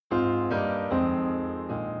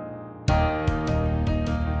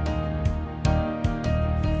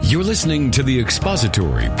You're listening to the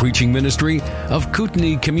expository preaching ministry of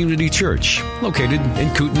Kootenai Community Church, located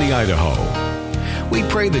in Kootenai, Idaho. We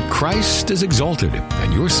pray that Christ is exalted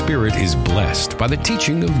and your spirit is blessed by the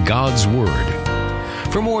teaching of God's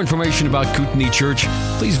Word. For more information about Kootenai Church,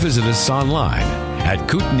 please visit us online at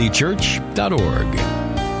kootenaichurch.org.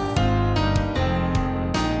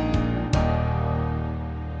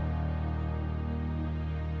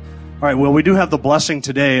 All right, well, we do have the blessing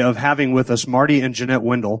today of having with us Marty and Jeanette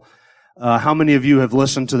Wendell. How many of you have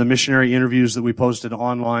listened to the missionary interviews that we posted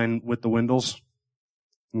online with the Wendells?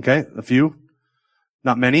 Okay, a few.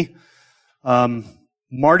 Not many.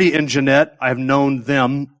 Marty and Jeanette, I've known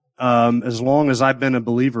them as long as I've been a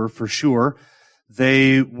believer, for sure.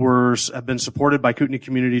 They have been supported by Kootenai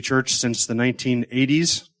Community Church since the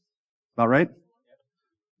 1980s. About right?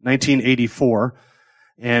 1984.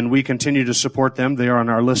 And we continue to support them. They are on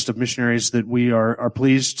our list of missionaries that we are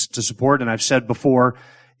pleased to support. And I've said before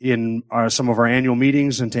in some of our annual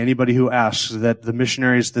meetings and to anybody who asks that the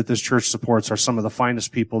missionaries that this church supports are some of the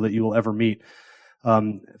finest people that you will ever meet.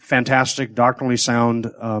 Fantastic, doctrinally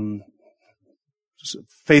sound,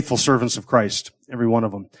 faithful servants of Christ, every one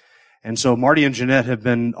of them. And so Marty and Jeanette have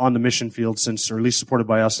been on the mission field since, or at least supported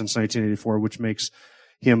by us since 1984, which makes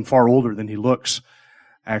him far older than he looks,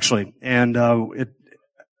 actually.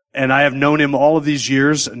 And I have known him all of these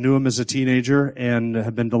years, knew him as a teenager, and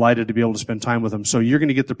have been delighted to be able to spend time with him. So you're going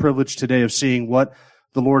to get the privilege today of seeing what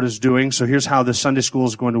the Lord is doing. So here's how this Sunday school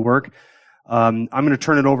is going to work. I'm going to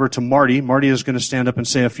turn it over to Marty. Marty is going to stand up and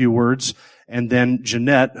say a few words. And then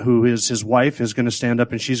Jeanette, who is his wife, is going to stand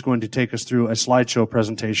up and she's going to take us through a slideshow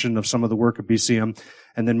presentation of some of the work of BCM.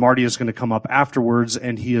 And then Marty is going to come up afterwards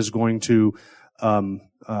and he is going to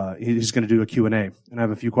he's going to do a Q&A. And I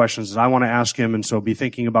have a few questions that I want to ask him, and so be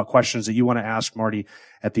thinking about questions that you want to ask Marty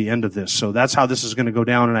at the end of this. So that's how this is going to go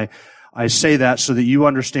down, and I say that so that you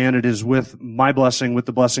understand it is with my blessing, with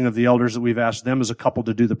the blessing of the elders that we've asked them as a couple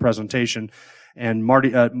to do the presentation. And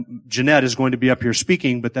Jeanette is going to be up here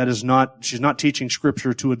speaking, but she's not teaching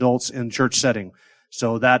scripture to adults in church setting.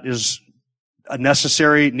 So that is a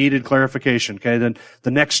necessary, needed clarification, okay? Then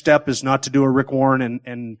the next step is not to do a Rick Warren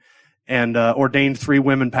and ordained 3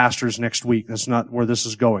 women pastors next week. That's not where this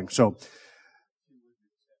is going. So,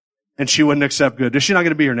 and she wouldn't accept good. She's not going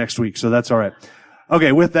to be here next week, so that's all right.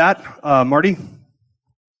 Okay, with that, Marty.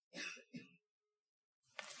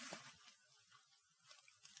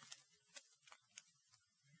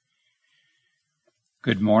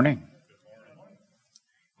 Good morning.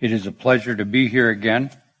 It is a pleasure to be here again.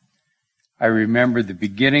 I remember the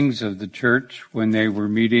beginnings of the church when they were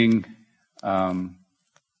meeting. I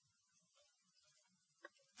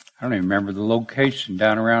don't even remember the location,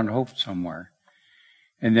 down around Hope somewhere.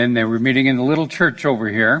 And then they were meeting in the little church over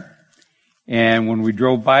here. And when we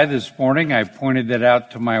drove by this morning, I pointed that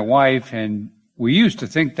out to my wife, and we used to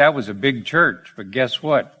think that was a big church. But guess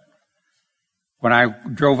what? When I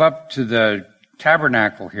drove up to the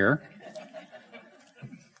tabernacle here,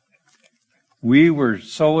 we were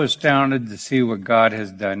so astounded to see what God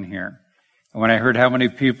has done here. And when I heard how many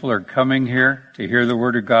people are coming here to hear the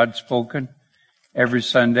Word of God spoken every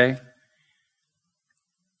Sunday,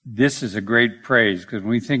 this is a great praise, because when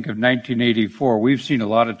we think of 1984, we've seen a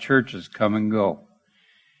lot of churches come and go.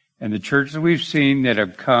 And the churches we've seen that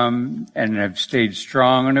have come and have stayed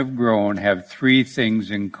strong and have grown have 3 things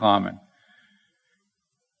in common.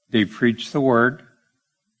 They preach the Word,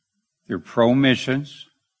 they're pro-missions,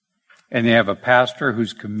 and they have a pastor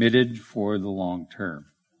who's committed for the long term.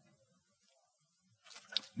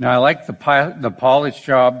 Now, I like the polished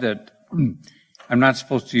job that I'm not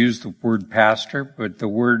supposed to use the word pastor, but the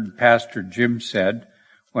word Pastor Jim said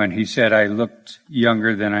when he said I looked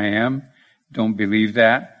younger than I am. Don't believe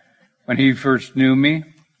that. When he first knew me,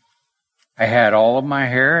 I had all of my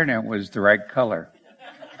hair and it was the right color.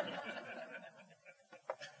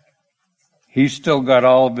 He's still got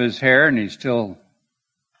all of his hair and he still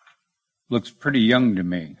looks pretty young to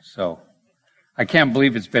me. So I can't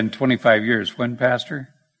believe it's been 25 years. When, Pastor?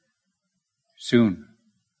 Soon.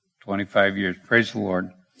 25 years. Praise the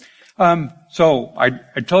Lord. So I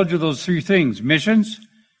told you those 3 things. Missions,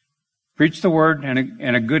 preach the Word,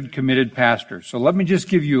 and a good committed pastor. So let me just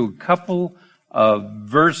give you a couple of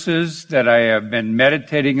verses that I have been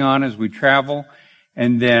meditating on as we travel.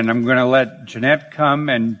 And then I'm going to let Jeanette come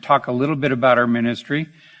and talk a little bit about our ministry.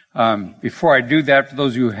 Before I do that, for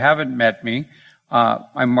those of you who haven't met me,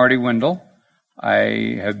 I'm Marty Wendell.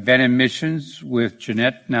 I have been in missions with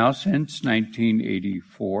Jeanette now since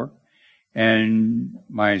 1984. And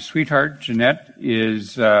my sweetheart, Jeanette,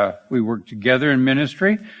 we work together in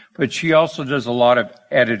ministry, but she also does a lot of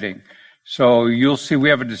editing. So you'll see we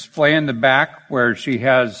have a display in the back where she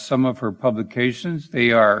has some of her publications.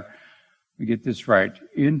 They are, let me get this right,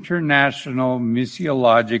 international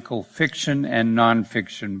missiological fiction and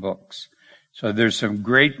nonfiction books. So there's some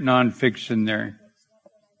great nonfiction there.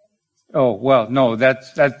 Oh, well, no,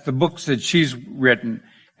 that's the books that she's written.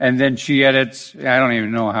 And then she edits. I don't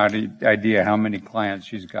even know idea how many clients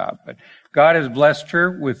she's got. But God has blessed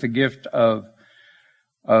her with the gift of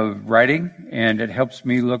writing, and it helps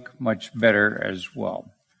me look much better as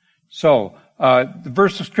well. So, the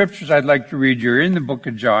verse of scriptures I'd like to read you are in the book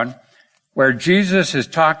of John, where Jesus is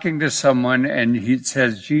talking to someone, and he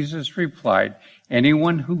says, Jesus replied,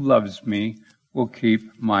 anyone who loves me will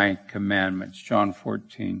keep my commandments. John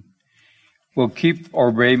 14. Will keep or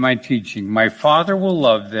obey my teaching. My Father will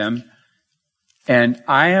love them, and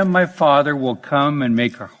I and my Father will come and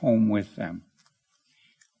make a home with them.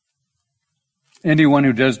 Anyone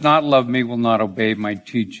who does not love me will not obey my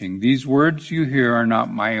teaching. These words you hear are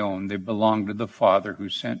not my own. They belong to the Father who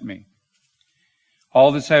sent me.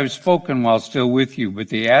 All this I have spoken while still with you, but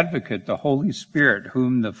the Advocate, the Holy Spirit,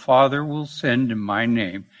 whom the Father will send in my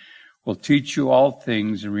name, will teach you all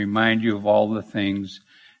things and remind you of all the things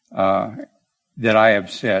that I have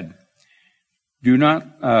said. Do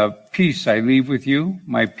not, peace I leave with you,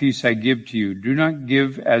 my peace I give to you. Do not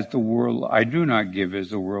give as the world, I do not give as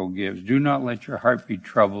the world gives. Do not let your heart be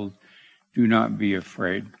troubled. Do not be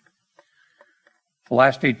afraid. The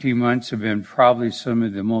last 18 months have been probably some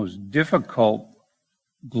of the most difficult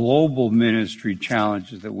global ministry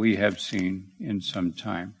challenges that we have seen in some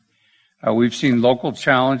time. We've seen local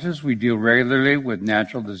challenges. We deal regularly with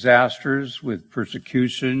natural disasters, with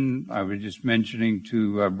persecution. I was just mentioning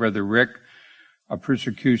to Brother Rick a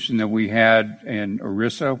persecution that we had in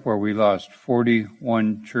Orissa, where we lost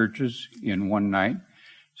 41 churches in one night.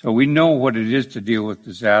 So we know what it is to deal with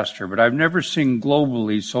disaster, but I've never seen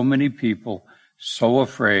globally so many people so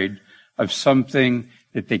afraid of something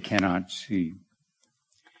that they cannot see.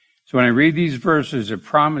 So when I read these verses, it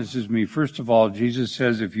promises me, first of all, Jesus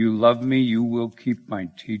says, if you love me, you will keep my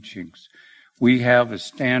teachings. We have a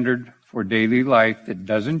standard for daily life that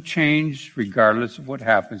doesn't change regardless of what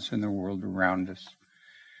happens in the world around us.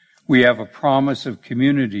 We have a promise of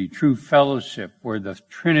community, true fellowship, where the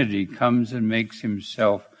Trinity comes and makes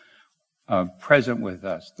himself present with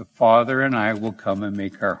us. The Father and I will come and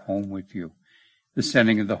make our home with you. The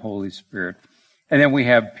sending of the Holy Spirit. And then we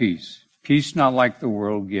have peace. Peace not like the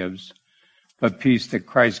world gives, but peace that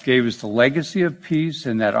Christ gave us, the legacy of peace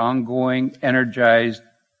and that ongoing, energized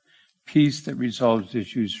peace that resolves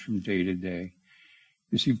issues from day to day.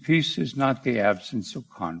 You see, peace is not the absence of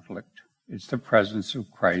conflict. It's the presence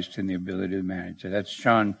of Christ and the ability to manage it. That's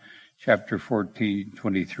John chapter 14,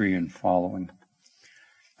 23 and following.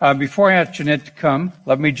 Before I ask Jeanette to come,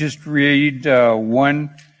 let me just read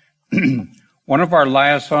one of our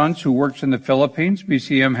liaisons who works in the Philippines.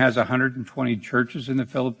 BCM has 120 churches in the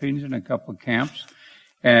Philippines and a couple of camps.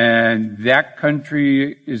 And that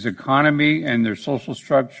country's economy and their social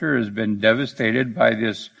structure has been devastated by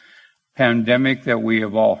this pandemic that we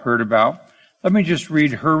have all heard about. Let me just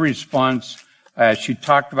read her response as she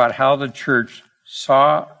talked about how the church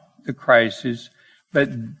saw the crisis, but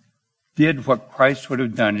did what Christ would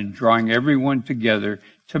have done in drawing everyone together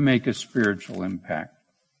to make a spiritual impact.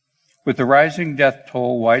 With the rising death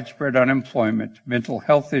toll, widespread unemployment, mental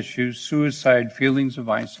health issues, suicide, feelings of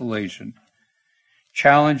isolation,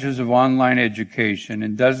 challenges of online education,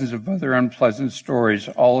 and dozens of other unpleasant stories,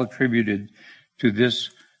 all attributed to this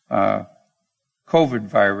COVID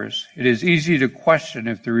virus, it is easy to question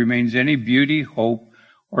if there remains any beauty, hope,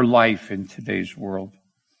 or life in today's world.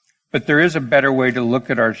 But there is a better way to look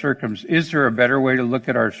at our Is there a better way to look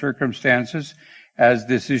at our circumstances as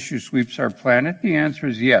this issue sweeps our planet? The answer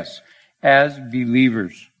is yes. As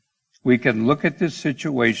believers, we can look at this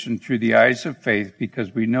situation through the eyes of faith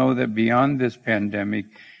because we know that beyond this pandemic,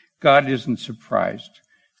 God isn't surprised.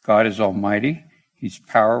 God is almighty, He's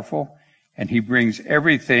powerful, and He brings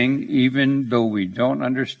everything, even though we don't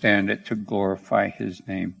understand it, to glorify His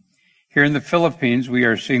name. Here in the Philippines, we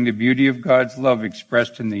are seeing the beauty of God's love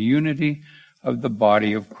expressed in the unity of the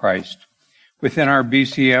body of Christ. Within our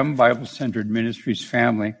BCM, Bible-Centered Ministries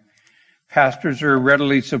family, pastors are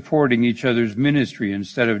readily supporting each other's ministry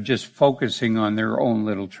instead of just focusing on their own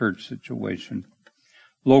little church situation.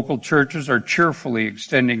 Local churches are cheerfully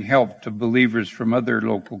extending help to believers from other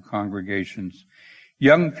local congregations.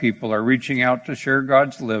 Young people are reaching out to share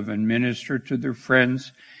God's love and minister to their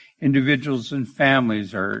friends. Individuals and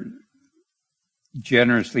families are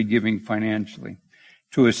generously giving financially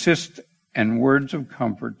to assist and words of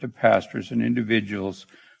comfort to pastors and individuals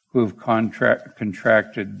who have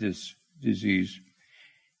contracted this disease.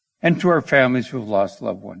 and to our families who have lost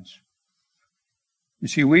loved ones. You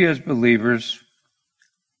see, we as believers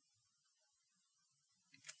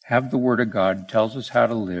have the Word of God, tells us how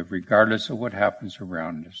to live regardless of what happens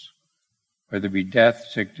around us, whether it be death,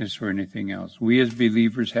 sickness, or anything else. We as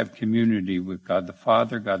believers have community with God the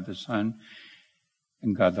Father, God the Son,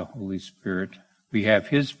 and God the Holy Spirit. We have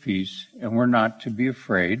His peace, and we're not to be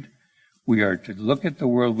afraid. We are to look at the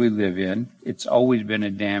world we live in. It's always been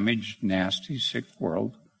a damaged, nasty, sick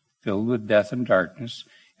world filled with death and darkness,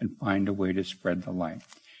 and find a way to spread the light.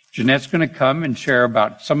 Jeanette's going to come and share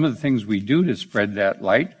about some of the things we do to spread that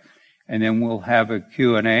light, and then we'll have a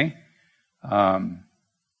Q&A.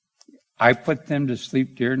 I put them to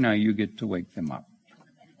sleep, dear. Now you get to wake them up.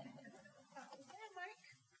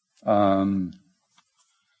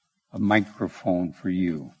 A microphone for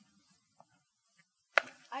you.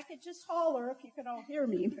 I could just holler if you could all hear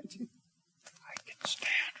me. I can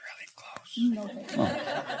stand really close. No, thank you.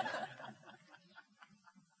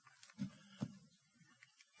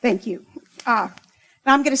 Thank you. Now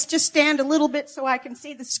I'm going to just stand a little bit so I can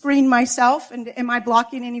see the screen myself. And am I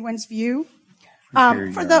blocking anyone's view?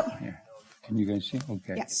 Can you guys see?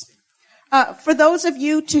 Okay. Yes. For those of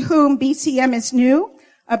you to whom BCM is new,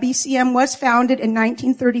 BCM was founded in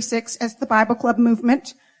 1936 as the Bible Club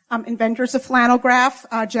movement, inventors of flannel graph,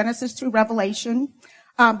 Genesis through Revelation.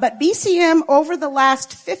 But BCM, over the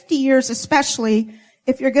last 50 years especially,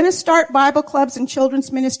 if you're going to start Bible clubs and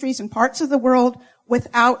children's ministries in parts of the world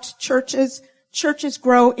without churches, churches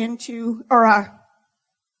grow into,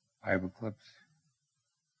 Bible clubs.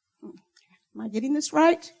 Am I getting this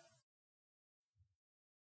right?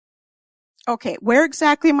 Okay, where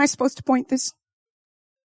exactly am I supposed to point this?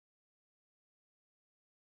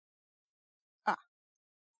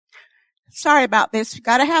 Sorry about this.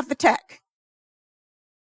 Got to have the tech.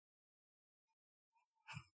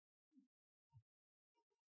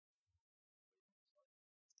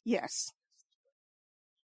 Yes.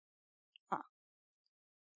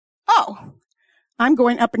 Oh, I'm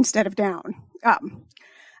going up instead of down.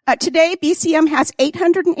 Today, BCM has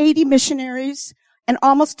 880 missionaries and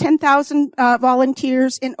almost 10,000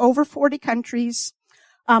 volunteers in over 40 countries,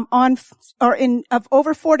 of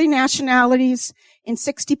over 40 nationalities in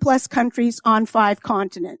 60 plus countries on 5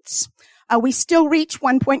 continents. We still reach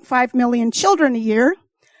 1.5 million children a year,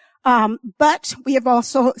 but we have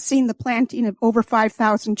also seen the planting of over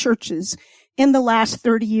 5,000 churches in the last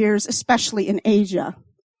 30 years, especially in Asia.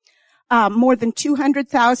 More than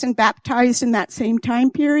 200,000 baptized in that same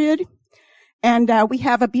time period. And we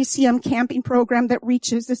have a BCM camping program that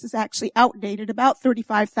reaches, this is actually outdated, about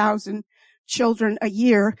 35,000 children a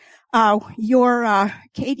year.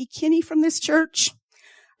 Katie Kinney from this church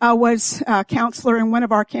was a counselor in one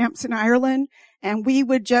of our camps in Ireland, and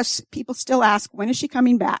people still ask, when is she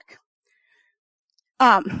coming back?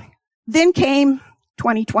 Then came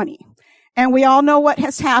 2020. And we all know what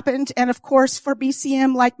has happened. And of course, for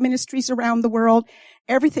BCM, like ministries around the world,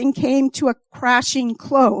 everything came to a crashing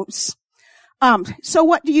close. So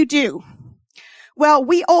what do you do? Well,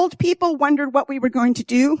 we old people wondered what we were going to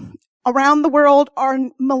do. Around the world, our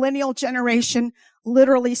millennial generation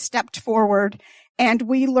literally stepped forward, and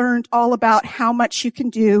we learned all about how much you can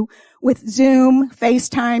do with Zoom,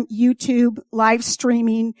 FaceTime, YouTube, live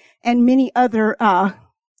streaming, and many other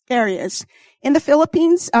areas. In the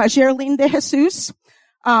Philippines, Geraldine de Jesus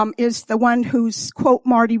is the one whose quote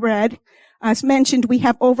Marty read. As mentioned, we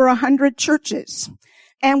have over 100 churches.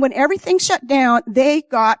 And when everything shut down, they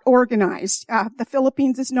got organized. The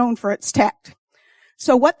Philippines is known for its tech.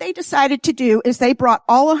 So what they decided to do is they brought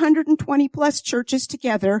all 120 plus churches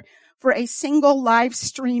together for a single live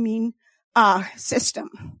streaming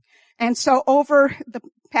system. And so over the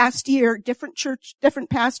past year, different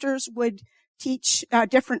pastors would teach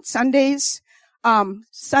different Sundays,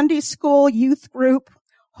 Sunday school, youth group,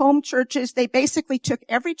 home churches. They basically took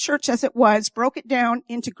every church as it was, broke it down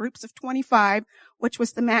into groups of 25, which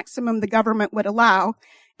was the maximum the government would allow,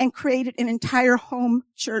 and created an entire home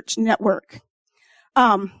church network.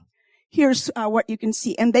 Here's what you can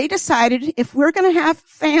see. And they decided if we're going to have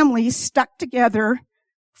families stuck together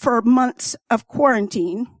for months of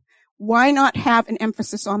quarantine, why not have an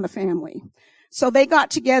emphasis on the family? So they got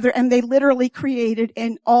together and they literally created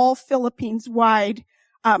an all Philippines-wide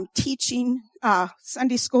teaching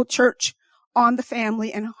Sunday school church on the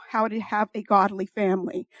family and how to have a godly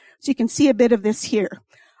family. So you can see a bit of this here.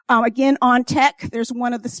 Again, on tech, there's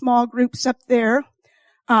one of the small groups up there,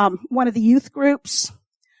 one of the youth groups.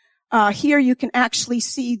 Here you can actually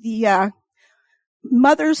see the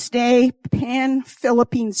Mother's Day Pan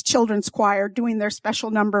Philippines Children's Choir doing their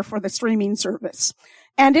special number for the streaming service.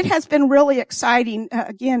 And it has been really exciting.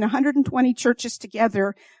 Again, 120 churches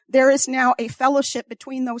together. There is now a fellowship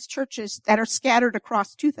between those churches that are scattered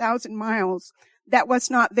across 2,000 miles that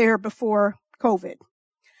was not there before COVID.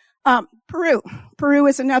 Peru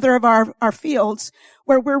is another of our fields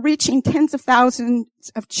where we're reaching tens of thousands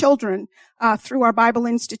of children through our Bible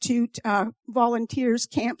Institute, volunteers,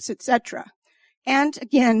 camps, etc. And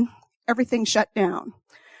again, everything shut down.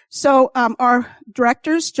 So our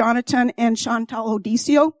directors, Jonathan and Chantal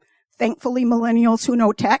Odicio, thankfully millennials who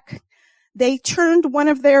know tech, they turned one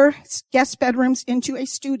of their guest bedrooms into a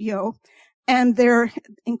studio, and their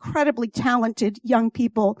incredibly talented young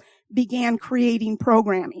people began creating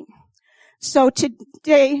programming. So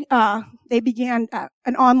today, they began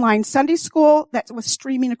an online Sunday school that was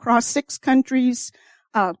streaming across 6 countries,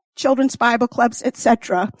 children's Bible clubs,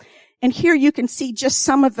 etc. And here you can see just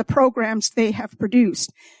some of the programs they have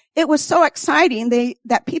produced. It was so exciting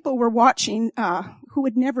that people were watching who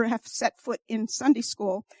would never have set foot in Sunday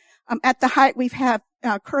school. At the height, we've had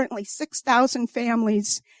currently 6,000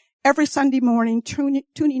 families every Sunday morning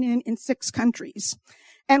tuning in 6 countries.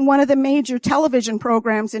 And one of the major television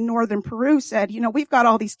programs in northern Peru said, we've got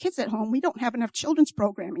all these kids at home. We don't have enough children's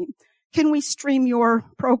programming. Can we stream your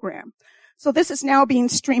program? So this is now being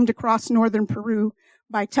streamed across northern Peru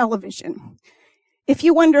by television. If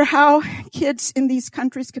you wonder how kids in these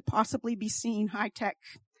countries could possibly be seeing high tech,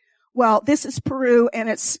 well, this is Peru, and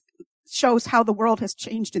it shows how the world has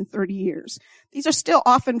changed in 30 years. These are still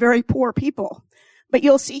often very poor people. But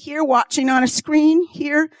you'll see here watching on a screen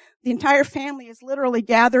here, the entire family is literally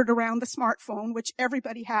gathered around the smartphone, which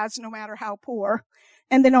everybody has no matter how poor.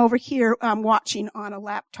 And then over here, watching on a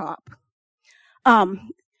laptop.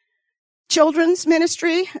 Children's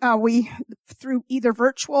ministry, we, through either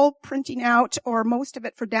virtual printing out or most of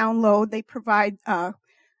it for download, they provide,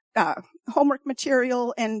 homework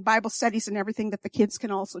material and Bible studies and everything that the kids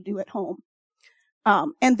can also do at home.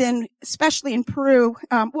 And then, especially in Peru,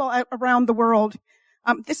 around the world,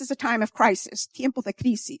 this is a time of crisis, tiempo de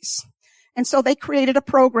crisis. And so they created a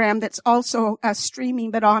program that's also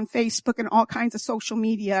streaming, but on Facebook and all kinds of social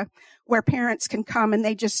media, where parents can come and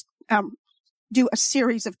they just do a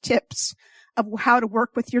series of tips of how to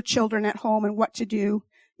work with your children at home and what to do,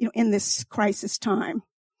 in this crisis time.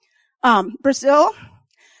 Brazil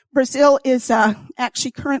is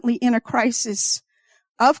actually currently in a crisis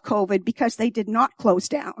of COVID because they did not close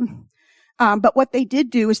down. But what they did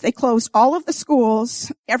do is they closed all of the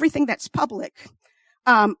schools, everything that's public.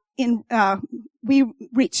 We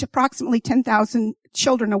reach approximately 10,000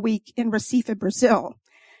 children a week in Recife, Brazil.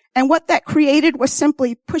 And what that created was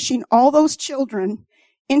simply pushing all those children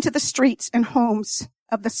into the streets and homes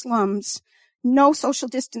of the slums. No social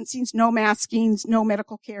distancing, no maskings, no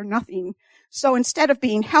medical care, nothing. So instead of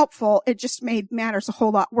being helpful, it just made matters a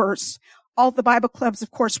whole lot worse. All the Bible clubs,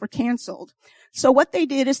 of course, were canceled. So what they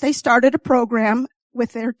did is they started a program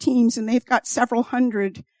with their teams, and they've got several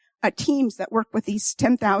hundred teams that work with these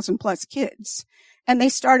 10,000 plus kids. And they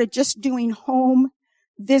started just doing home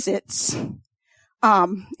visits.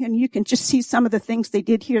 And you can just see some of the things they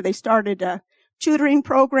did here. They started tutoring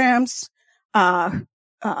programs,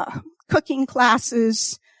 cooking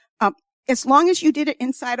classes. As long as you did it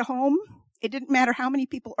inside a home, it didn't matter how many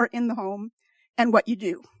people are in the home and what you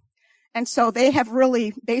do. And so they have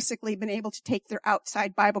really basically been able to take their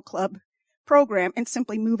outside Bible club program and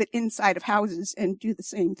simply move it inside of houses and do the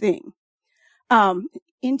same thing. Ireland,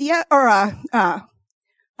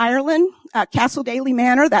 Castledaly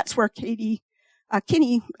Manor, that's where Katie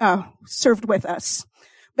Kinney served with us.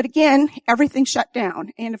 But again, everything shut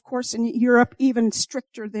down. And of course in Europe, even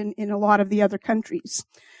stricter than in a lot of the other countries.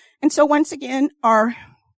 And so once again, our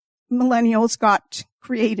millennials got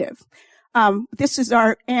creative. This is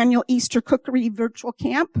our annual Easter cookery virtual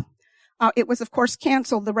camp. It was, of course,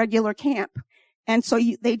 canceled, the regular camp. And so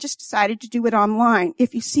they just decided to do it online.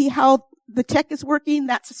 If you see how the tech is working,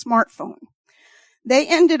 that's a smartphone. They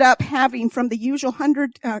ended up having, from the usual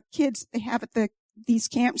 100 kids they have at these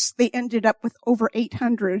camps, they ended up with over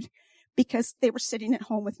 800 because they were sitting at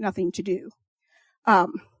home with nothing to do.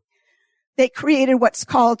 They created what's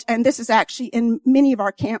called, and this is actually in many of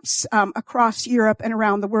our camps across Europe and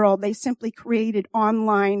around the world, they simply created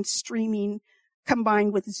online streaming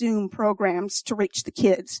combined with Zoom programs to reach the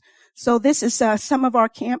kids. So this is some of our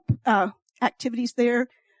camp activities there.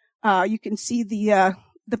 You can see the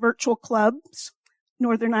virtual clubs,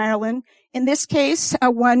 Northern Ireland. In this case,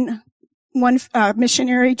 one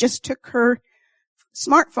missionary just took her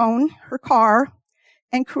smartphone, her car,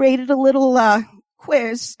 and created a little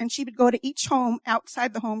quiz, and she would go to each home.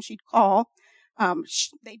 Outside the home, she'd call.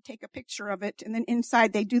 They'd take a picture of it, and then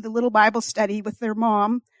inside they'd do the little Bible study with their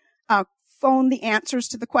mom. phone the answers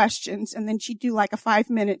to the questions, and then she'd do like a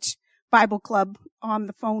 5-minute Bible club on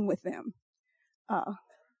the phone with them.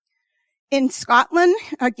 In Scotland,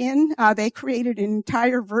 again, they created an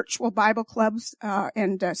entire virtual Bible clubs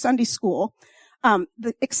and Sunday school.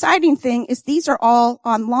 The exciting thing is these are all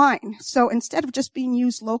online. So instead of just being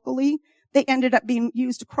used locally, they ended up being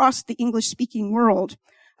used across the English-speaking world.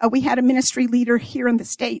 We had a ministry leader here in the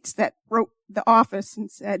States that wrote the office and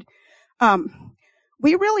said,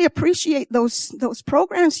 we really appreciate those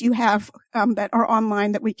programs you have that are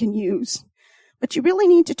online that we can use. But you really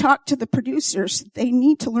need to talk to the producers. They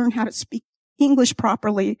need to learn how to speak English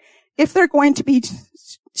properly if they're going to be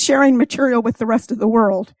sharing material with the rest of the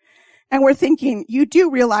world. And we're thinking, you do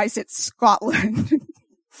realize it's Scotland.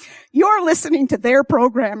 You're listening to their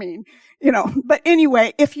programming, But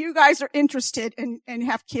anyway, if you guys are interested and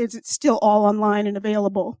have kids, it's still all online and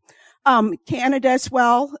available. Canada as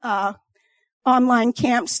well, online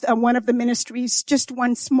camps. One of the ministries, just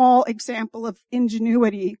one small example of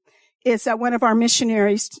ingenuity, is one of our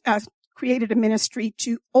missionaries created a ministry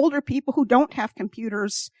to older people who don't have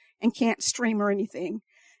computers and can't stream or anything.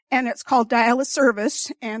 And it's called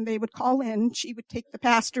Dial-a-Service, and they would call in. She would take the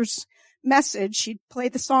pastor's message. She'd play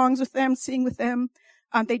the songs with them, sing with them.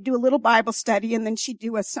 They'd do a little Bible study, and then she'd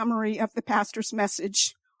do a summary of the pastor's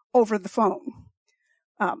message over the phone.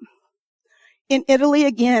 In Italy,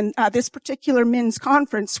 again, this particular men's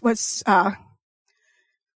conference was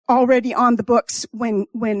already on the books when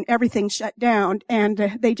everything shut down,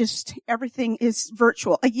 and everything is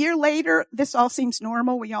virtual. A year later, this all seems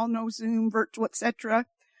normal. We all know Zoom, virtual, etc.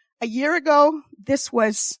 A year ago, this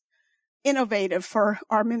was innovative for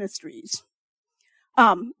our ministries.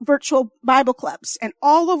 Virtual Bible clubs, and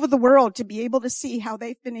all over the world, to be able to see how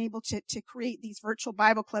they've been able to create these virtual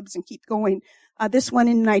Bible clubs and keep going. This one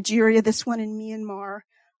in Nigeria, this one in Myanmar.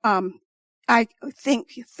 I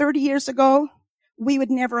think 30 years ago, we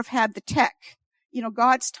would never have had the tech.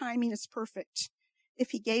 God's timing is perfect.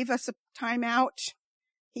 If he gave us a timeout,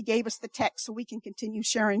 he gave us the tech so we can continue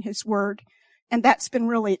sharing his word. And that's been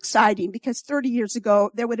really exciting, because 30 years ago,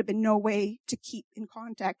 there would have been no way to keep in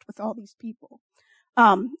contact with all these people.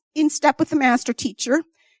 In Step with the Master Teacher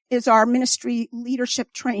is our ministry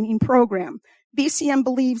leadership training program. BCM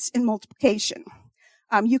believes in multiplication.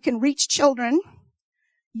 You can reach children.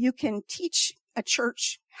 You can teach a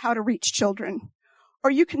church how to reach children. Or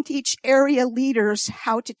you can teach area leaders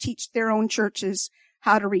how to teach their own churches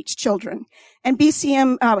how to reach children. And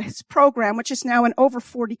BCM, his program, which is now in over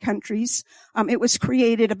 40 countries, it was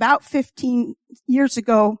created about 15 years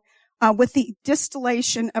ago with the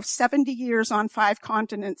distillation of 70 years on 5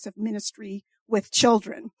 continents of ministry with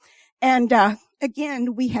children. And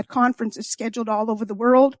again, we had conferences scheduled all over the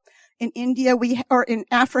world. In India, in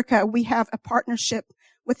Africa, we have a partnership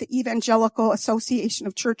with the Evangelical Association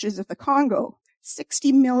of Churches of the Congo,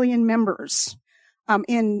 60 million members.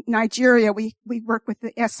 In Nigeria, we work with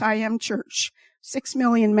the SIM Church, 6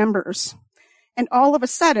 million members. And all of a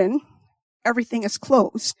sudden, everything is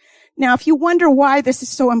closed. Now, if you wonder why this is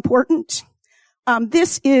so important,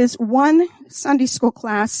 this is one Sunday school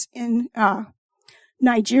class in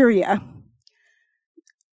Nigeria.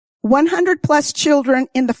 100 plus children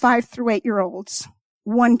in the 5 through 8 year olds,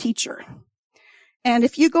 one teacher. And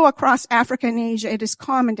if you go across Africa and Asia, it is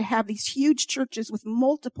common to have these huge churches with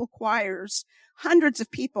multiple choirs, hundreds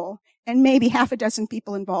of people, and maybe half a dozen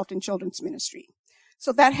people involved in children's ministry.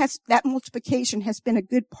 So that multiplication has been a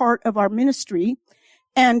good part of our ministry.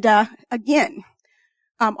 And again,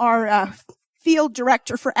 our field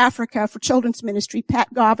director for Africa for children's ministry,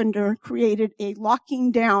 Pat Govender, created a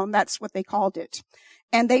locking down. That's what they called it.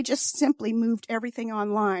 And they just simply moved everything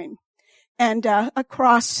online. And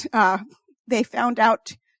they found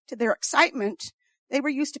out, to their excitement, they were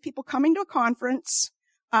used to people coming to a conference,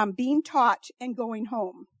 being taught, and going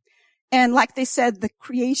home. And like they said, the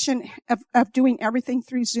creation of doing everything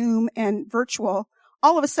through Zoom and virtual,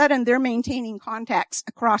 all of a sudden they're maintaining contacts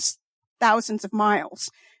across thousands of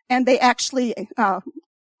miles. And they actually,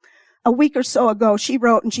 a week or so ago, she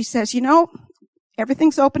wrote and she says,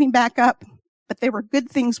 everything's opening back up, but there were good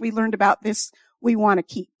things we learned about this we want to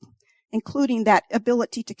keep, including that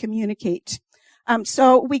ability to communicate.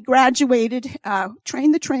 So we graduated,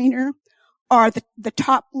 train the trainer, are the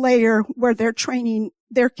top layer where they're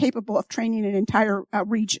capable of training an entire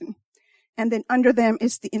region. And then under them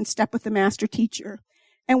is the In Step with the Master Teacher.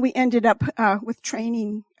 And we ended up with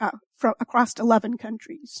training from across 11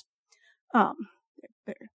 countries.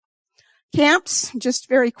 Camps, just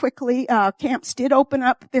very quickly, camps did open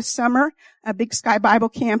up this summer. Big Sky Bible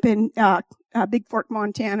Camp in Big Fork,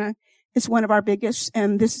 Montana is one of our biggest.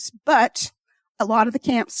 But a lot of the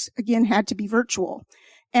camps, again, had to be virtual.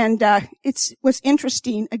 And it was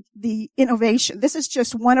interesting, the innovation. This is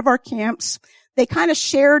just one of our camps. They kind of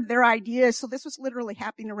shared their ideas, so this was literally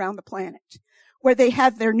happening around the planet, where they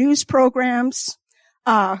had their news programs,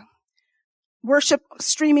 worship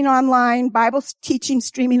streaming online, Bible teaching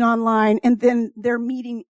streaming online, and then they're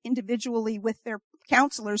meeting individually with their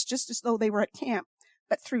counselors just as though they were at camp,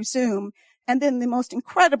 but through Zoom. And then the most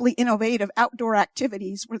incredibly innovative outdoor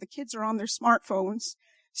activities where the kids are on their smartphones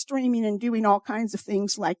streaming and doing all kinds of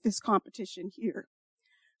things like this competition here.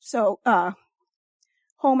 So,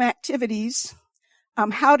 home activities.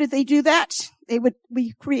 How did they do that?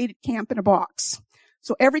 We created Camp in a Box.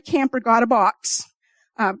 So every camper got a box,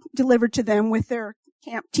 delivered to them with their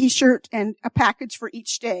camp t-shirt and a package for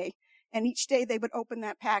each day. And each day they would open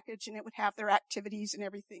that package and it would have their activities and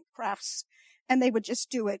everything, crafts. And they would just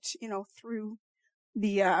do it, through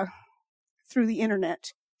the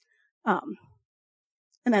internet. And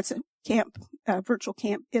that's a camp, virtual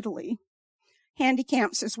Camp Italy. Handy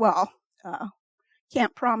camps as well.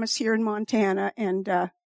 Camp Promise here in Montana and,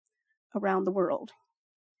 around the world.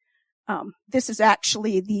 This is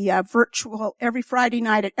actually the, virtual, every Friday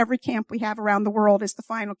night at every camp we have around the world is the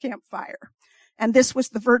final campfire. And this was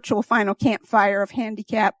the virtual final campfire of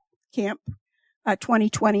Handicap Camp,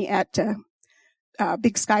 2020 at,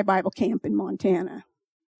 Big Sky Bible Camp in Montana.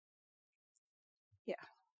 Yeah.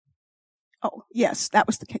 Oh, yes, that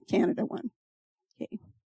was the Canada one. Okay.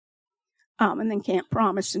 And then Camp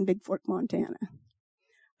Promise in Big Fork, Montana.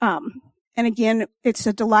 And again, it's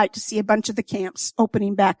a delight to see a bunch of the camps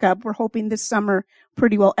opening back up. We're hoping this summer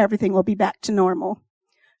pretty well everything will be back to normal.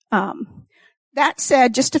 That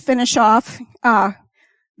said, just to finish off, God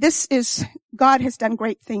has done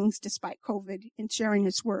great things despite COVID in sharing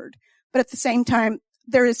his word. But at the same time,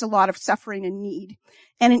 there is a lot of suffering and need.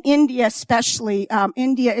 And in India especially,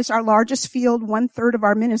 India is our largest field, 1/3 of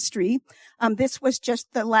our ministry. This was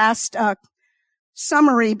just the last,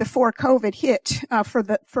 summary before COVID hit,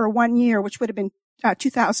 for 1 year, which would have been,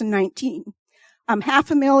 2019.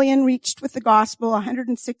 500,000 reached with the gospel,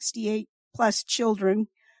 168 plus children,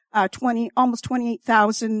 almost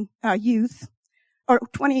 28,000, youth, or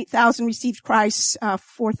 28,000 received Christ,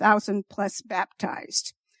 4,000 plus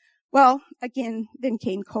baptized. Well, again, then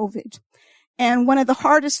came COVID. And one of the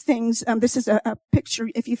hardest things, this is a picture,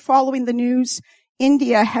 if you're following the news,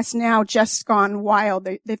 India has now just gone wild.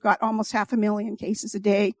 They've got almost 500,000 cases a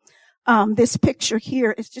day. This picture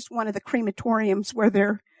here is just one of the crematoriums where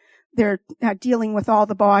they're dealing with all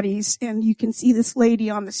the bodies. And you can see this lady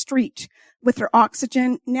on the street with her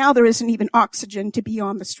oxygen. Now there isn't even oxygen to be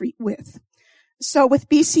on the street with. So with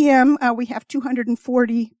BCM, we have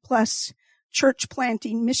 240 plus church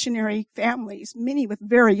planting missionary families, many with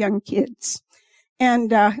very young kids,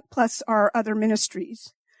 and plus our other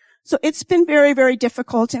ministries. So it's been very, very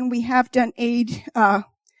difficult, and we have done aid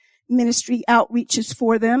ministry outreaches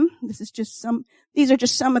for them. These are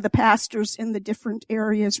just some of the pastors in the different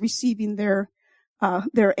areas receiving their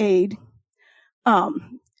aid.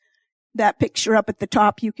 That picture up at the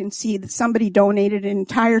top, you can see that somebody donated an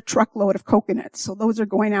entire truckload of coconuts. So those are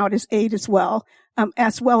going out as aid as well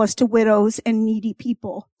as to widows and needy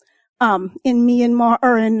people. In Myanmar,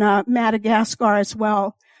 or in Madagascar as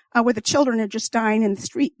well, where the children are just dying in the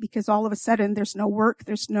street because all of a sudden there's no work,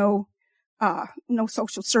 there's no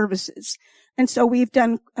social services. And so we've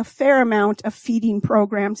done a fair amount of feeding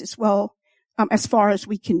programs as well, as far as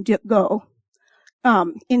we can go.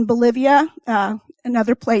 In Bolivia,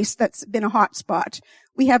 another place that's been a hot spot,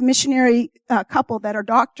 we have missionary couple that are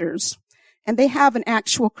doctors, and they have an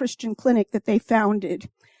actual Christian clinic that they founded.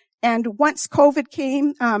 And once COVID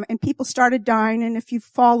came, and people started dying, and if you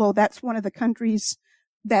follow, that's one of the countries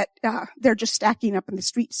that they're just stacking up in the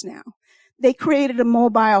streets now. They created a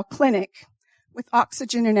mobile clinic with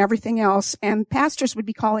oxygen and everything else, and pastors would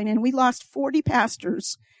be calling in. We lost 40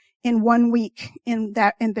 pastors in 1 week in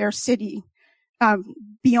their city,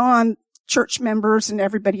 beyond church members and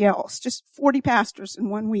everybody else. Just 40 pastors in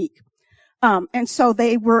 1 week. And so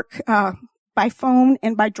they work by phone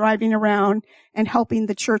and by driving around and helping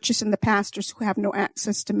the churches and the pastors who have no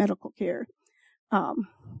access to medical care.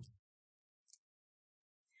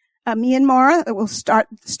 Myanmar, we'll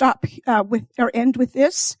end with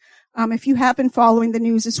this. If you have been following the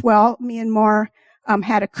news as well, Myanmar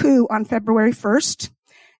had a coup on February 1st.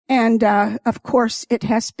 And of course, it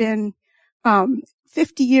has been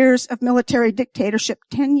 50 years of military dictatorship,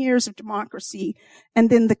 10 years of democracy, and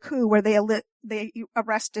then the coup where they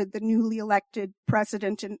arrested the newly elected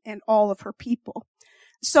president and all of her people.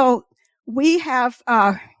 So we have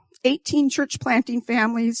 18 church planting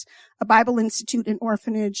families, a Bible Institute and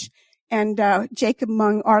orphanage, and Jacob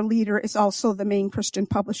Mung, our leader, is also the main Christian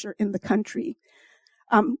publisher in the country.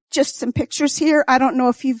 Just some pictures here. I don't know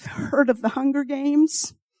if you've heard of the Hunger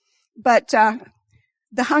Games, but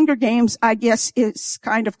the Hunger Games, I guess, is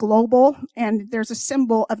kind of global, and there's a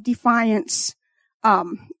symbol of defiance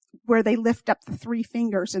where they lift up the 3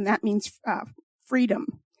 fingers, and that means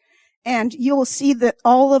freedom. And you'll see that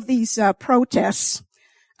all of these protests,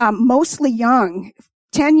 mostly young.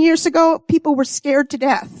 10 years ago, people were scared to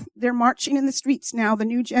death. They're marching in the streets now, the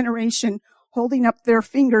new generation, holding up their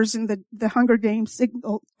fingers in the Hunger Games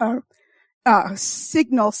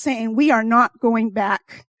signal saying, we are not going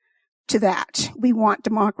back to that. We want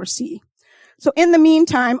democracy. So in the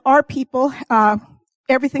meantime, our people,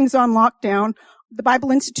 everything's on lockdown. The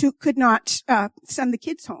Bible Institute could not send the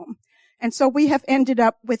kids home. And so we have ended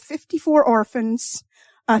up with 54 orphans,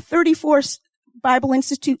 34 Bible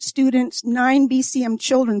Institute students, 9 BCM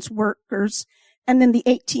children's workers, and then the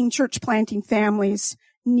 18 church planting families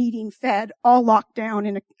needing fed, all locked down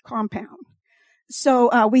in a compound.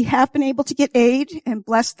 So we have been able to get aid and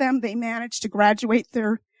bless them. They managed to graduate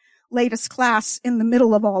their latest class in the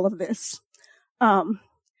middle of all of this.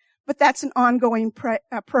 But that's an ongoing prayer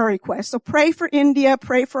request. So pray for India,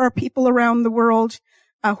 pray for our people around the world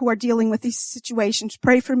who are dealing with these situations.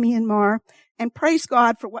 Pray for Myanmar, and praise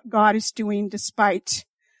God for what God is doing despite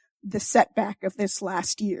the setback of this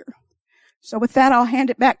last year. So with that, I'll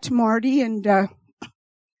hand it back to Marty. And how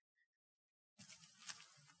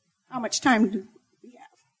much time do we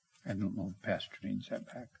have? I don't know if Pastor needs that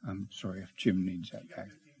back. I'm sorry if Jim needs that back.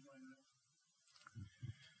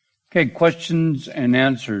 Okay, questions and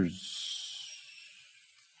answers.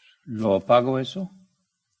 ¿Lo apago eso?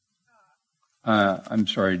 I'm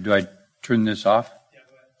sorry, do I turn this off? Yeah,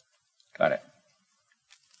 go ahead. Got it.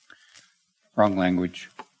 Wrong language.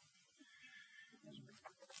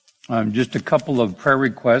 Just a couple of prayer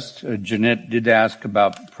requests. Jeanette did ask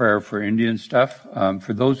about prayer for Indian stuff.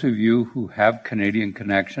 For those of you who have Canadian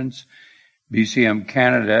connections, BCM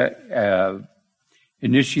Canada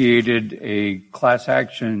initiated a class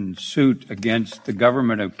action suit against the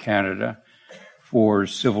government of Canada for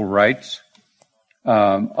civil rights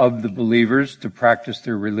of the believers to practice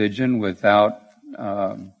their religion without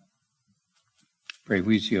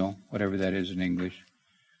prejuicio, whatever that is in English,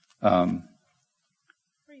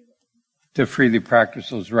 to freely practice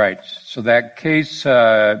those rights. So that case,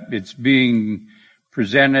 it's being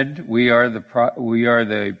presented. We are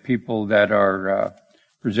the people that are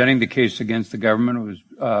presenting the case against the government. It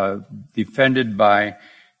was defended by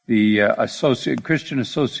the Christian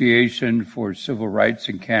Association for Civil Rights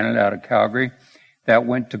in Canada out of Calgary. That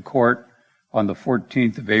went to court on the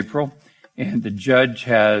 14th of April, and the judge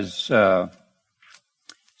has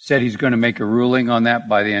said he's going to make a ruling on that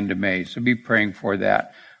by the end of May. So be praying for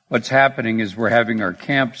that. What's happening is we're having our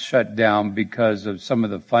camps shut down because of some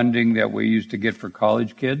of the funding that we used to get for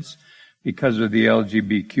college kids, because of the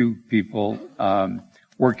LGBTQ people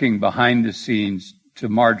working behind the scenes to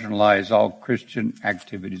marginalize all Christian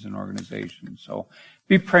activities and organizations. So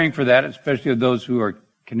be praying for that, especially of those who are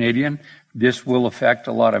Canadian. This will affect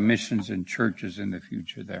a lot of missions and churches in the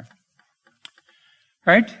future there.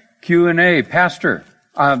 All right, Q&A. Pastor,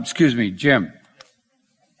 Jim. To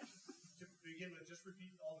begin with, just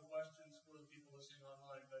repeat all the questions for the people listening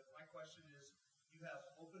online. But my question is, you have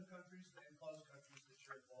open countries and closed countries that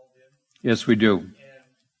you're involved in. Yes, we do.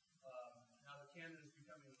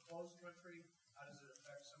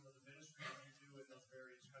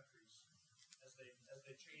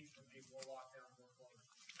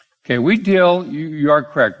 Okay, you are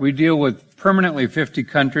correct. We deal with permanently 50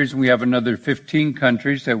 countries, and we have another 15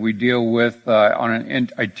 countries that we deal with on an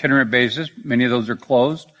itinerant basis. Many of those are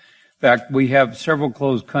closed. In fact, we have several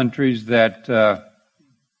closed countries that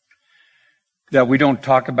we don't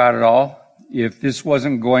talk about at all. If this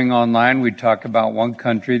wasn't going online, we'd talk about one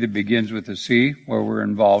country that begins with a C, where we're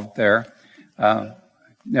involved there. And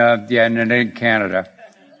it ain't Canada.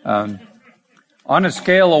 On a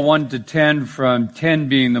scale of 1 to 10, from 10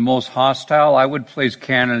 being the most hostile, I would place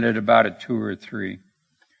Canada at about a 2 or 3.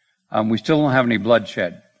 We still don't have any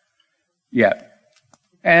bloodshed yet.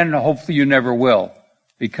 And hopefully you never will,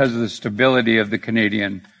 because of the stability of the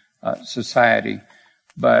Canadian society.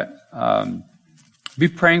 But be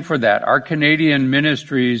praying for that. Our Canadian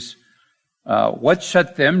ministries, what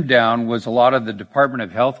shut them down was a lot of the Department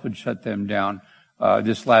of Health would shut them down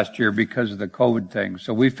this last year because of the COVID thing.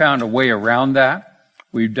 So we found a way around that.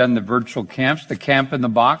 We've done the virtual camps. The Camp in the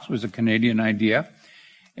Box was a Canadian idea.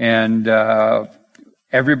 And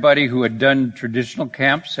everybody who had done traditional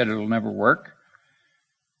camps said it'll never work.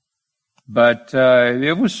 But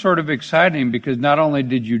it was sort of exciting because not only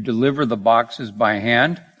did you deliver the boxes by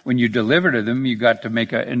hand, when you delivered them, you got to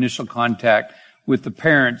make an initial contact with the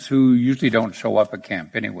parents who usually don't show up at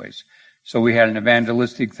camp anyways. So we had an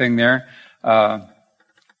evangelistic thing there.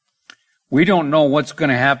 We don't know what's going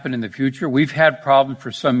to happen in the future. We've had problems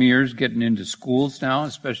for some years getting into schools now,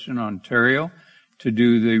 especially in Ontario, to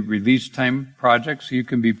do the release time project, so you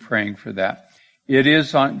can be praying for that.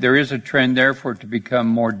 There is a trend there for it to become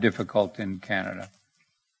more difficult in Canada.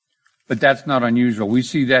 But that's not unusual. We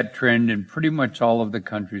see that trend in pretty much all of the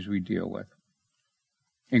countries we deal with,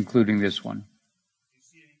 including this one. Do you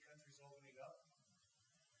see any countries opening up?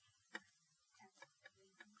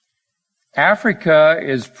 Africa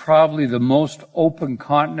is probably the most open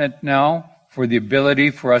continent now for the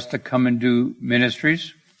ability for us to come and do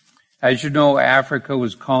ministries. As you know, Africa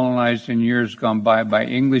was colonized in years gone by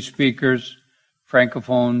English speakers,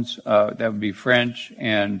 Francophones, that would be French,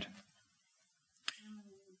 and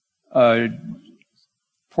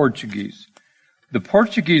Portuguese. The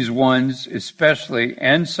Portuguese ones especially,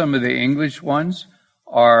 and some of the English ones,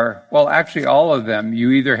 are, well, actually all of them,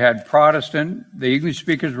 you either had Protestant, the English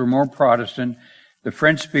speakers were more Protestant, the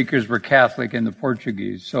French speakers were Catholic, and the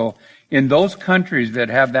Portuguese. So in those countries that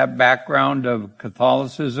have that background of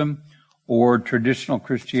Catholicism or traditional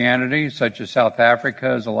Christianity, such as South Africa,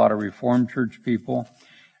 has a lot of Reformed church people,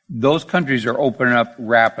 those countries are opening up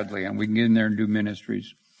rapidly, and we can get in there and do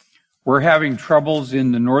ministries. We're having troubles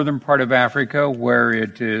in the northern part of Africa where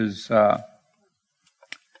it is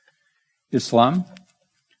Islam.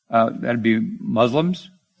 That'd be Muslims.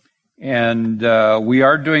 And we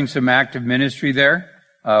are doing some active ministry there.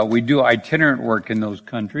 We do itinerant work in those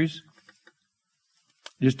countries.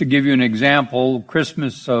 Just to give you an example,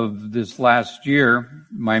 Christmas of this last year,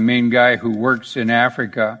 my main guy who works in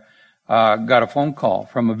Africa got a phone call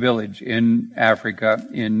from a village in Africa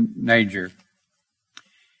in Niger.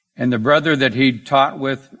 And the brother that he taught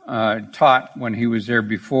when he was there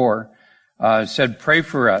before, said, "Pray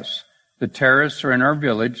for us. The terrorists are in our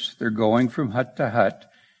village. They're going from hut to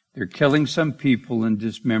hut. They're killing some people and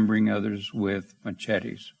dismembering others with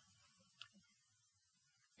machetes."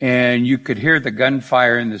 And you could hear the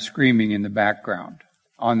gunfire and the screaming in the background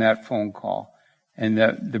on that phone call. And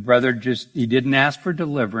the brother he didn't ask for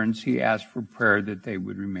deliverance. He asked for prayer that they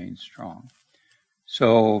would remain strong.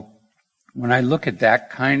 So when I look at that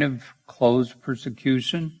kind of closed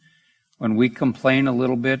persecution, when we complain a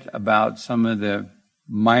little bit about some of the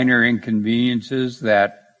minor inconveniences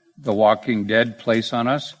that the Walking Dead place on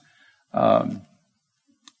us,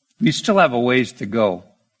 we still have a ways to go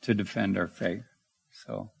to defend our faith.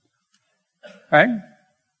 So, all right.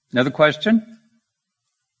 Another question?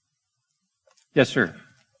 Yes, sir. In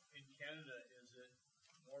Canada, is it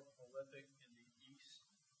more prolific in the east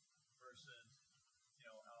versus,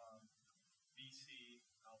 BC,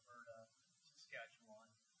 Alberta, Saskatchewan?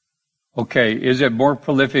 Okay. Is it more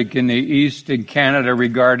prolific in the east in Canada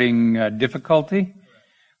regarding difficulty?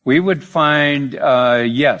 We would find,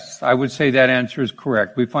 yes, I would say that answer is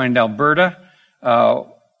correct. We find Alberta,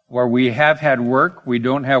 where we have had work. We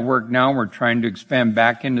don't have work now. We're trying to expand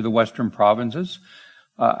back into the western provinces.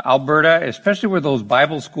 Alberta, especially where those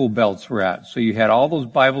Bible school belts were at. So you had all those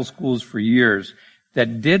Bible schools for years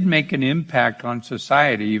that did make an impact on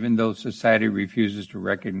society, even though society refuses to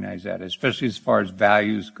recognize that, especially as far as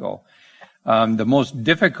values go. The most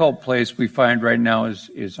difficult place we find right now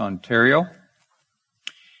is Ontario.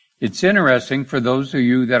 It's interesting, for those of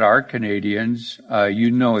you that are Canadians,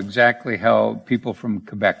 you know exactly how people from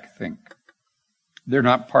Quebec think. They're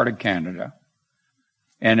not part of Canada.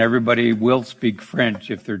 And everybody will speak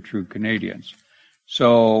French if they're true Canadians.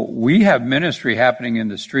 So we have ministry happening in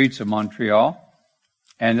the streets of Montreal,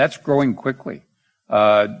 and that's growing quickly.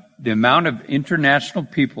 The amount of international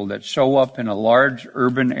people that show up in a large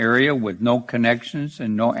urban area with no connections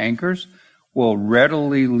and no anchors will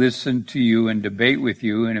readily listen to you and debate with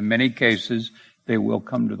you, and in many cases, they will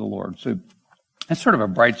come to the Lord. So that's sort of a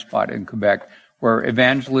bright spot in Quebec where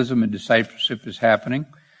evangelism and discipleship is happening.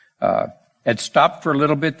 It stopped for a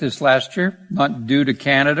little bit this last year, not due to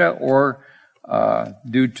Canada or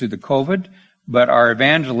due to the COVID, but our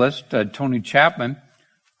evangelist, Tony Chapman,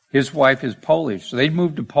 his wife is Polish. So they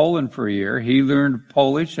moved to Poland for a year. He learned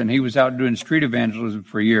Polish, and he was out doing street evangelism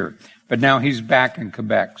for a year. But now he's back in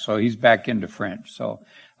Quebec, so he's back into French. So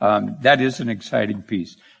that is an exciting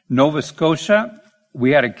piece. Nova Scotia,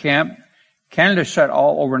 we had a camp. Canada shut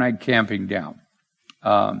all overnight camping down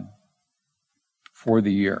for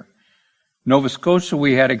the year. Nova Scotia,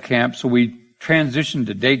 we had a camp, so we transitioned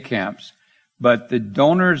to day camps. But the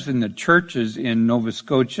donors in the churches in Nova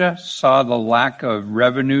Scotia saw the lack of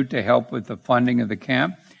revenue to help with the funding of the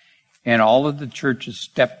camp, and all of the churches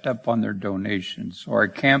stepped up on their donations. So our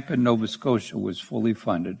camp in Nova Scotia was fully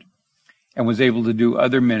funded. and was able to do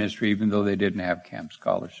other ministry even though they didn't have camp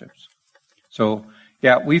scholarships. So,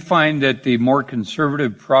 yeah, we find that the more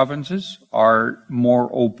conservative provinces are more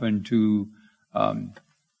open to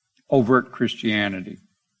overt Christianity.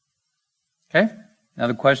 Okay?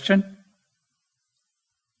 Another question?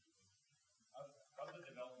 How's the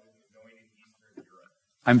development going in Eastern Europe?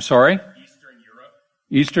 I'm sorry?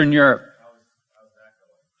 Eastern Europe.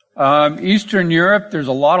 Eastern Europe, there's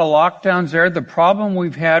a lot of lockdowns there. The problem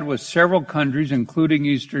we've had with several countries, including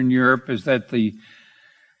Eastern Europe, is that the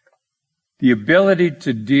ability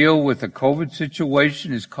to deal with the COVID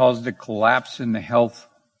situation has caused a collapse in the health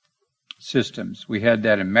systems. We had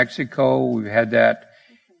that in Mexico. We've had that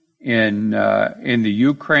in the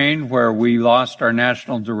Ukraine, where we lost our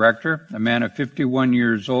national director, a man of 51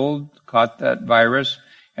 years old, caught that virus,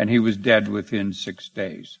 and he was dead within 6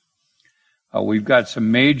 days. We've got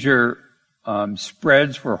some major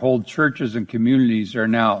spreads where whole churches and communities are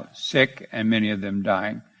now sick, and many of them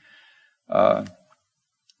dying.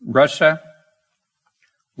 Russia,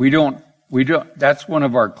 we don't, that's one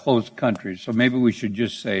of our close countries, so maybe we should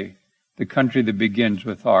just say the country that begins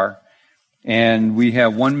with R. And we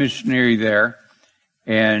have one missionary there,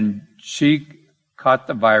 and she caught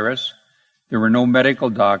the virus. There were no medical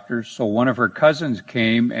doctors, so one of her cousins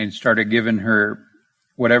came and started giving her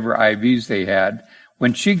whatever IVs they had.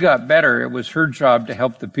 When she got better, it was her job to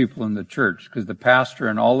help the people in the church, because the pastor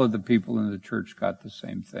and all of the people in the church got the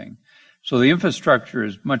same thing. So the infrastructure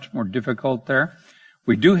is much more difficult there.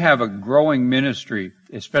 We do have a growing ministry,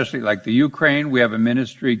 especially like the Ukraine. We have a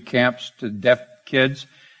ministry, camps to deaf kids,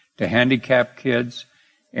 to handicapped kids,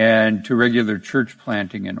 and to regular church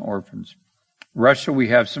planting and orphans. Russia, we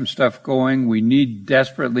have some stuff going. We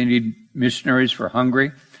desperately need missionaries for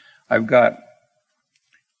Hungary. I've got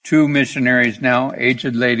 2 missionaries now,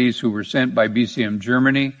 aged ladies who were sent by BCM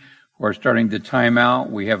Germany, who are starting to time out.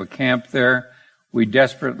 We have a camp there. We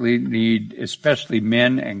desperately need, especially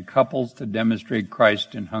men and couples, to demonstrate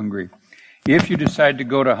Christ in Hungary. If you decide to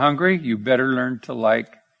go to Hungary, you better learn to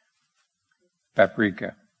like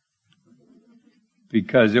paprika,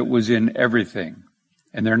 because it was in everything.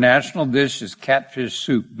 And their national dish is catfish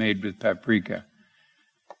soup made with paprika.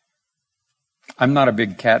 I'm not a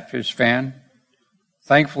big catfish fan.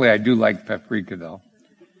 Thankfully, I do like paprika, though.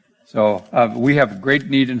 So we have a great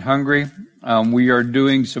need in Hungary. We are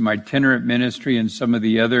doing some itinerant ministry in some of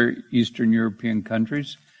the other Eastern European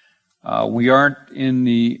countries. We aren't in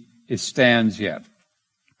the Istans yet,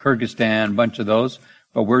 Kyrgyzstan, a bunch of those,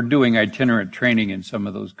 but we're doing itinerant training in some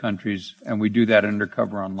of those countries, and we do that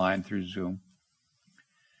undercover online through Zoom.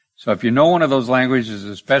 So if you know one of those languages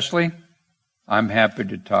especially, I'm happy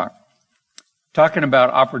to talk. Talking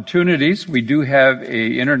about opportunities, we do have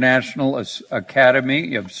an International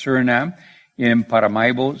Academy of Suriname in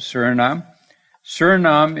Paramaribo, Suriname.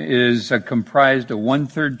 Suriname is comprised of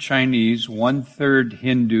 1/3 Chinese, 1/3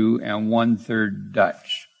 Hindu, and 1/3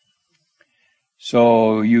 Dutch.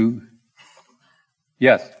 So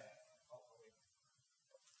yes.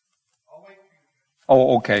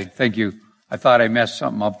 Oh, okay, thank you. I thought I messed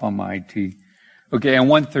something up on my IT. Okay, and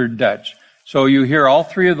 1/3 Dutch. So you hear all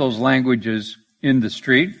 3 of those languages in the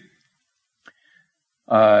street,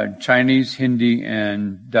 Chinese, Hindi,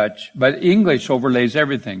 and Dutch. But English overlays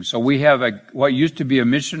everything. So we have what used to be a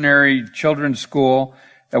missionary children's school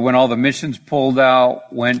that, when all the missions pulled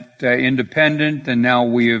out, went independent, and now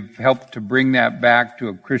we have helped to bring that back to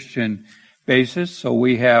a Christian basis. So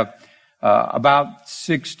we have about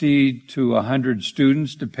 60 to 100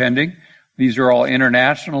 students, depending. These are all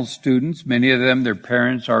international students. Many of them, their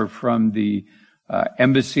parents are from the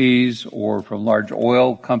embassies or from large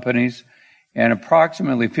oil companies. And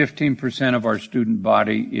approximately 15% of our student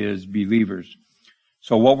body is believers.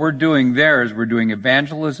 So what we're doing there is we're doing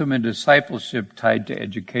evangelism and discipleship tied to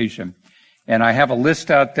education. And I have a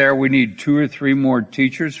list out there. We need 2 or 3 more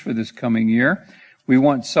teachers for this coming year. We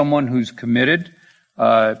want someone who's committed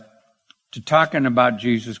to talking about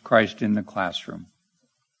Jesus Christ in the classroom.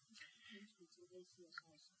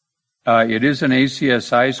 It is an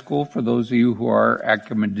ACSI school for those of you who are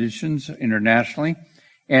academicians internationally.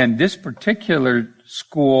 And this particular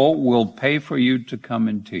school will pay for you to come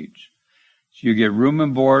and teach. So you get room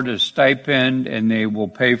and board, a stipend, and they will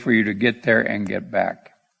pay for you to get there and get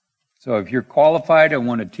back. So if you're qualified and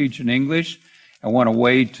want to teach in English and want a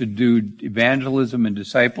way to do evangelism and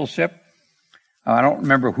discipleship, I don't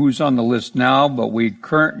remember who's on the list now, but we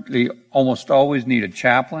currently almost always need a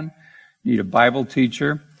chaplain, need a Bible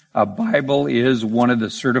teacher. A Bible is one of the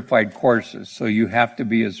certified courses, so you have to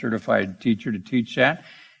be a certified teacher to teach that.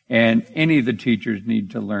 And any of the teachers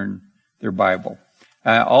need to learn their Bible.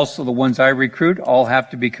 Also, the ones I recruit all have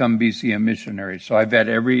to become BCM missionaries. So I vet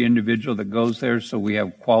every individual that goes there so we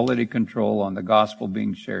have quality control on the gospel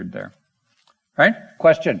being shared there. Right?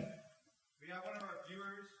 Question? We have one of our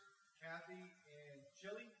viewers, Kathy, in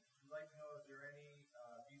Chile. We'd like to know if there are any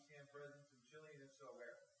BCM presence in Chile, and if so,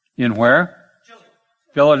 where? In where? Chile.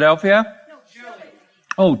 Philadelphia? No, Chile.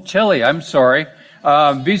 Oh, Chile. I'm sorry.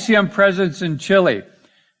 BCM presence in Chile.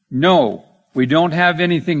 No, we don't have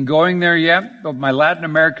anything going there yet, but my Latin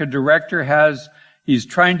America director he's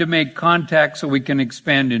trying to make contact so we can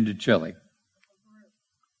expand into Chile.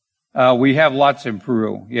 We have lots in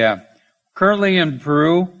Peru, yeah. Currently in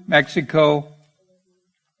Peru, Mexico.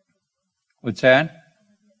 What's that?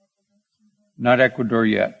 Not Ecuador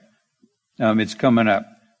yet. It's coming up.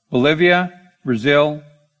 Bolivia, Brazil,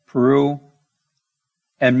 Peru,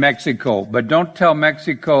 and Mexico. But don't tell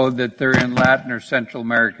Mexico that they're in Latin or Central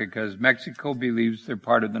America, because Mexico believes they're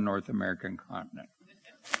part of the North American continent.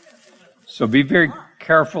 So be very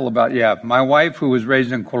careful about, my wife, who was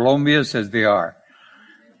raised in Colombia, says they are.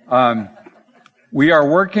 We are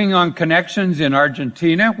working on connections in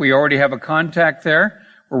Argentina. We already have a contact there.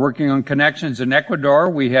 We're working on connections in Ecuador.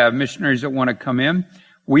 We have missionaries that want to come in.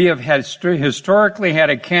 We have historically had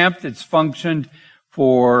a camp that's functioned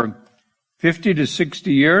for 50 to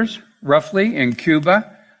 60 years, roughly, in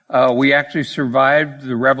Cuba. We actually survived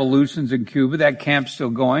the revolutions in Cuba. That camp's still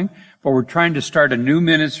going. But we're trying to start a new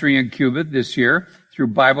ministry in Cuba this year through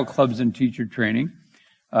Bible clubs and teacher training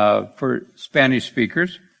for Spanish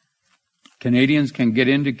speakers. Canadians can get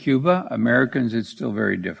into Cuba. Americans, it's still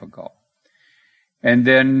very difficult. And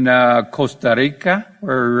then Costa Rica,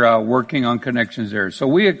 we're working on connections there. So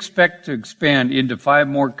we expect to expand into 5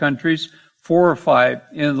 more countries, 4 or 5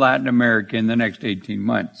 in Latin America in the next 18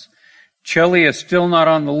 months. Chile is still not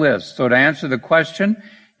on the list. So to answer the question,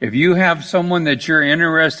 if you have someone that you're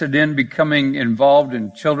interested in becoming involved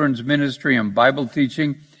in children's ministry and Bible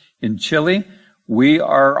teaching in Chile, we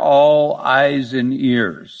are all eyes and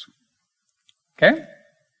ears. Okay?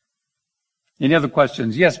 Any other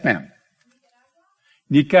questions? Yes, ma'am.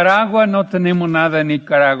 Nicaragua, no tenemos nada en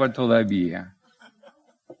Nicaragua todavía.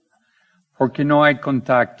 Porque no hay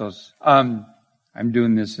contactos. I'm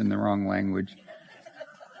doing this in the wrong language.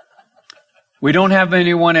 We don't have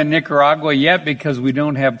anyone in Nicaragua yet because we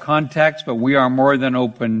don't have contacts, but we are more than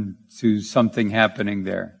open to something happening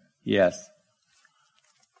there. Yes.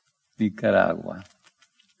 Nicaragua.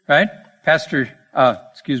 Right? Pastor,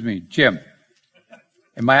 Jim.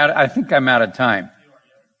 I think I'm out of time.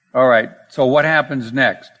 All right. So what happens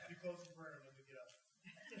next?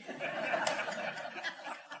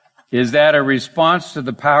 Is that a response to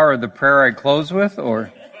the power of the prayer I close with,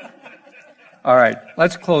 or? All right.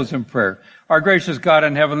 Let's close in prayer. Our gracious God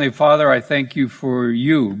and Heavenly Father, I thank you for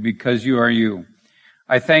you because you are you.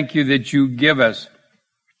 I thank you that you give us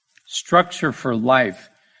structure for life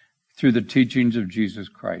through the teachings of Jesus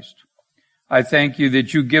Christ. I thank you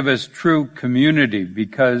that you give us true community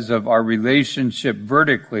because of our relationship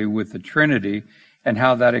vertically with the Trinity and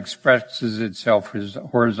how that expresses itself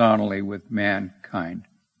horizontally with mankind,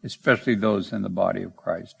 especially those in the body of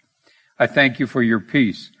Christ. I thank you for your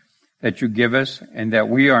peace that you give us and that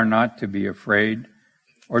we are not to be afraid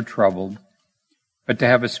or troubled, but to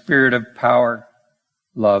have a spirit of power,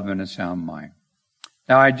 love, and a sound mind.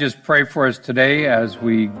 Now I just pray for us today as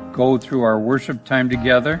we go through our worship time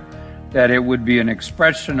together, that it would be an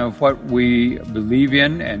expression of what we believe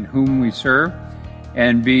in and whom we serve,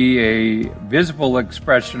 and be a visible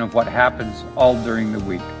expression of what happens all during the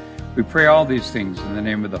week. We pray all these things in the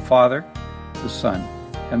name of the Father, the Son,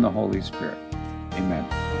 and the Holy Spirit. Amen.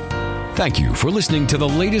 Thank you for listening to the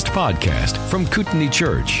latest podcast from Kootenai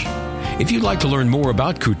Church. If you'd like to learn more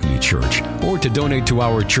about Kootenai Church or to donate to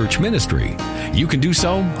our church ministry, you can do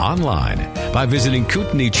so online by visiting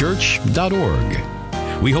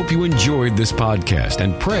kootenaichurch.org. We hope you enjoyed this podcast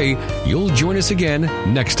and pray you'll join us again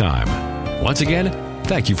next time. Once again,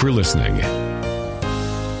 thank you for listening.